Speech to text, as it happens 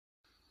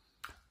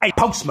A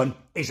postman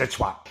is a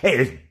twat. It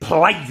has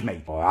plagued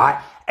me,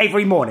 alright?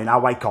 Every morning I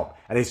wake up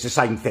and it's the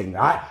same thing,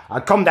 right?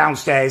 I come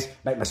downstairs,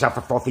 make myself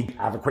a frothy,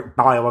 have a quick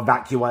bile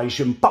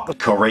evacuation, pop the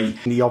curry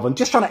in the oven,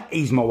 just trying to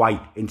ease my way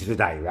into the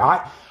day,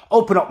 right?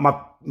 Open up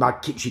my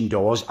kitchen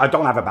doors. I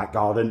don't have a back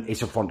garden,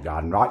 it's a front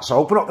garden, right? So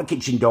open up the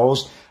kitchen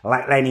doors,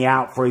 let Lenny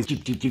out for his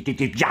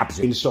jabs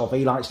and stuff.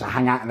 He likes to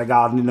hang out in the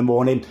garden in the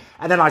morning.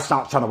 And then I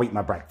start trying to eat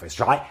my breakfast,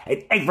 right?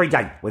 And every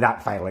day,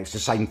 without fail, it's the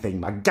same thing.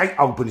 My gate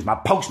opens, my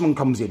postman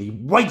comes in, he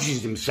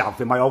wedges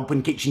himself in my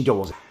open kitchen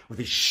doors with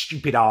his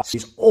stupid arse.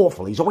 He's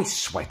awful, he's always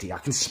sweaty. I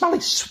can smell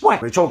his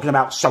sweat. We're talking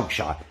about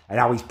Solskjaer and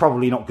how he's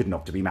probably not good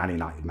enough to be Man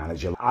United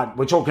manager.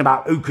 We're talking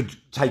about who could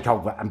take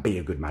over and be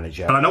a good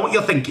manager. And I know what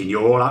you're thinking.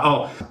 You're all like,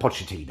 oh,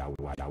 Pochettino.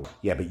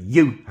 Yeah, but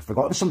you have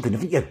forgotten something,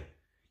 haven't you?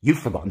 You've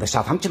forgotten the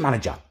Southampton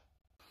manager.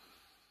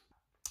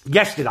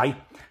 Yesterday,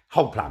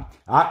 whole plan.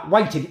 I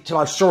waited till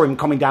I saw him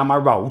coming down my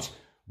road,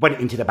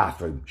 went into the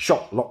bathroom,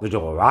 locked the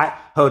door, right?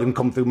 Heard him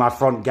come through my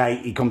front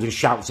gate. He comes and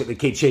shouts at the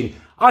kitchen.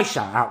 I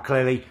shout out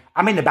clearly,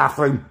 I'm in the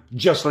bathroom,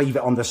 just leave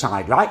it on the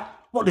side, right?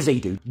 What does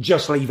he do?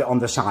 Just leave it on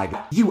the side.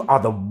 You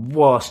are the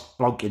worst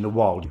bloke in the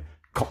world.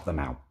 Cop them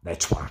out. They're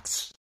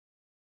twats.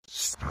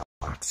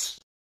 Twats.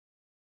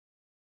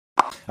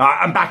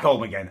 I'm back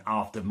home again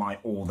after my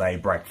all-day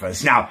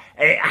breakfast. Now,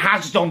 it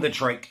has done the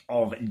trick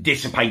of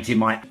dissipating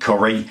my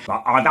curry,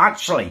 but I've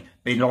actually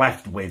been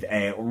left with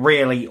a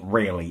really,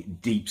 really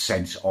deep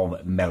sense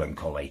of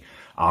melancholy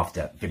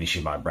after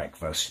finishing my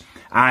breakfast.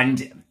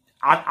 And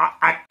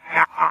I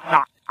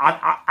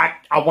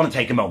want to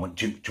take a moment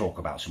to talk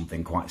about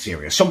something quite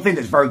serious, something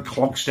that's very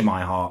close to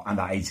my heart, and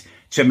that is,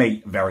 to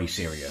me, very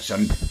serious.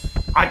 And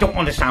I don't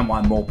understand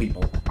why more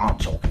people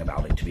aren't talking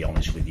about it, to be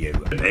honest with you.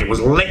 It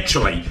was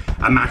literally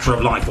a matter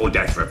of life or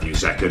death for a few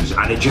seconds,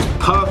 and it just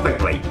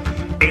perfectly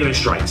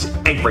illustrates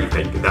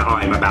everything that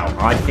I'm about.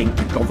 I think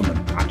the government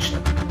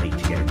actually need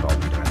to get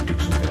involved and do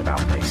something about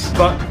this.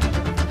 But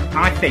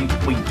I think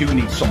we do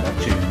need someone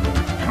to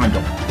kind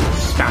of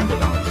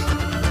standardise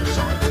the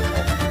size of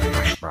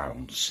hash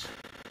browns.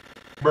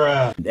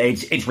 Bruh.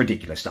 It's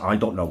ridiculous that I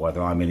don't know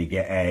whether I'm going to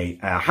get a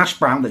hash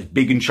brown that's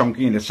big and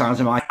chunky in the size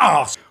of my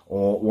arse,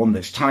 or one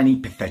that's tiny,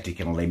 pathetic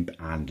and limp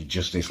and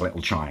just this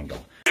little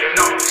triangle.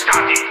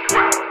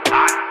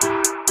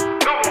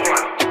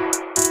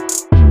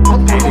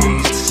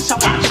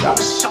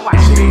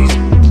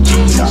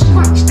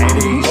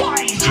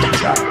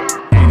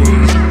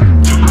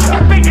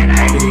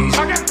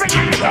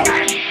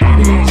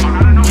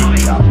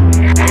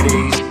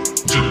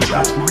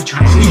 My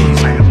transition,